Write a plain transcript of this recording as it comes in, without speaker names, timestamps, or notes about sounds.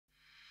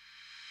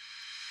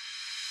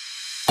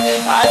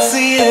I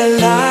see the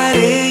light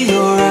in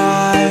your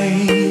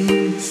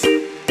eyes.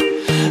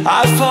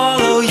 I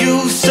follow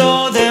you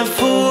so damn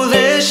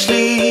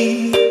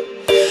foolishly.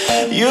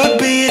 You'd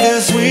be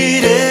the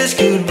sweetest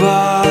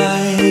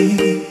goodbye.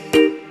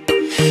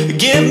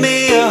 Give me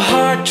a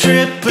heart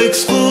trip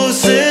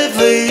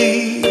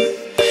exclusively.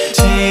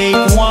 Take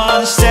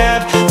one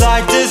step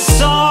like the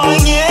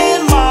song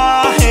in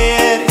my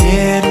head.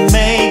 It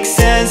makes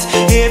sense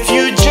if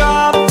you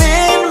jump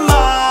in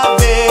my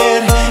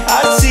bed.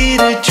 I see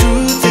the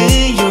truth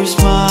in your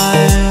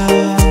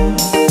smile.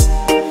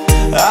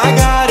 I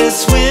gotta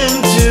swim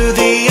to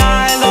the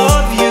I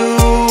love you.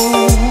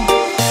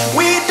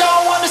 We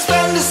don't wanna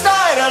spend this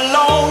night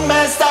alone.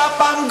 Messed up,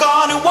 I'm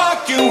gonna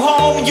walk you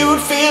home.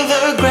 You'd feel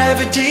the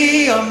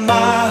gravity of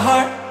my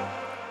heart.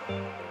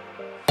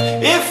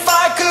 If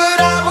I could,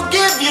 I would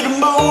give you the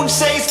moon.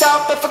 Say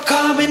stop if I'm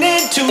coming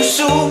in too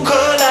soon.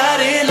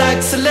 Colliding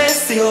like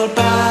celestial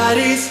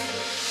bodies.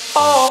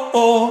 Oh,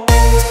 oh.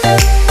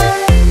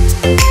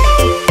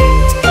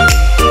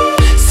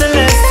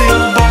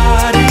 Celestial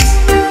bodies.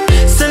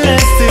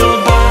 Celestial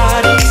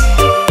bodies.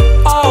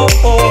 Oh,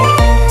 oh.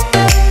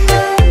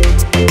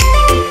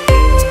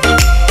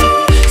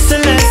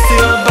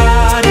 Celestial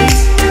bodies.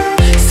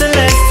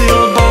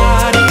 Celestial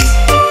bodies.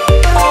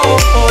 Oh,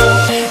 oh.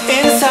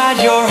 Inside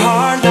your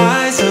heart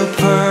lies a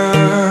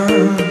pearl.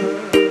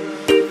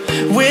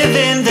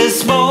 Within the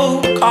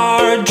smoke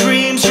our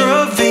dreams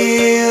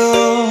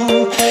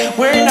reveal.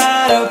 We're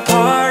not a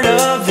part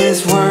of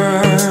this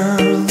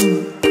world.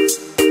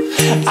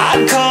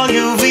 I'd call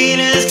you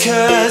Venus,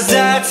 cause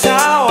that's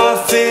how I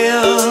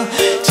feel.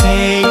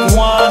 Take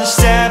one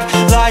step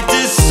like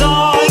the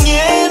song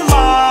in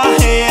my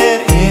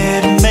head.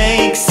 It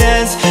makes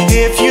sense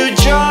if you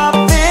jump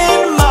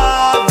in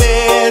my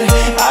bed.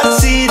 I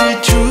see the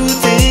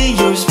truth in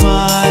your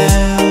smile.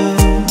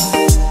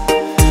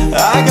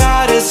 I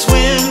gotta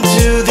swim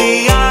to the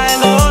I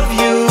love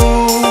you.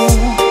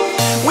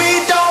 We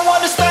don't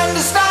wanna spend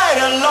this night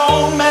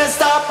alone.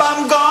 Messed up,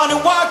 I'm gonna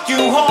walk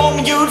you home.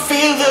 You'd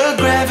feel the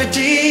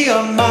gravity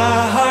of my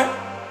heart.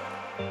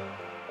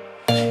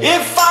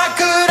 If I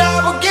could, I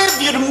would give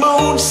you the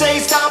moon. Say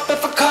stop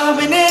if I'm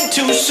coming in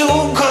too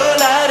soon.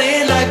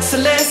 Colliding like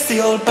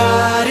celestial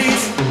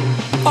bodies.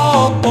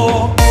 Oh,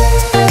 oh.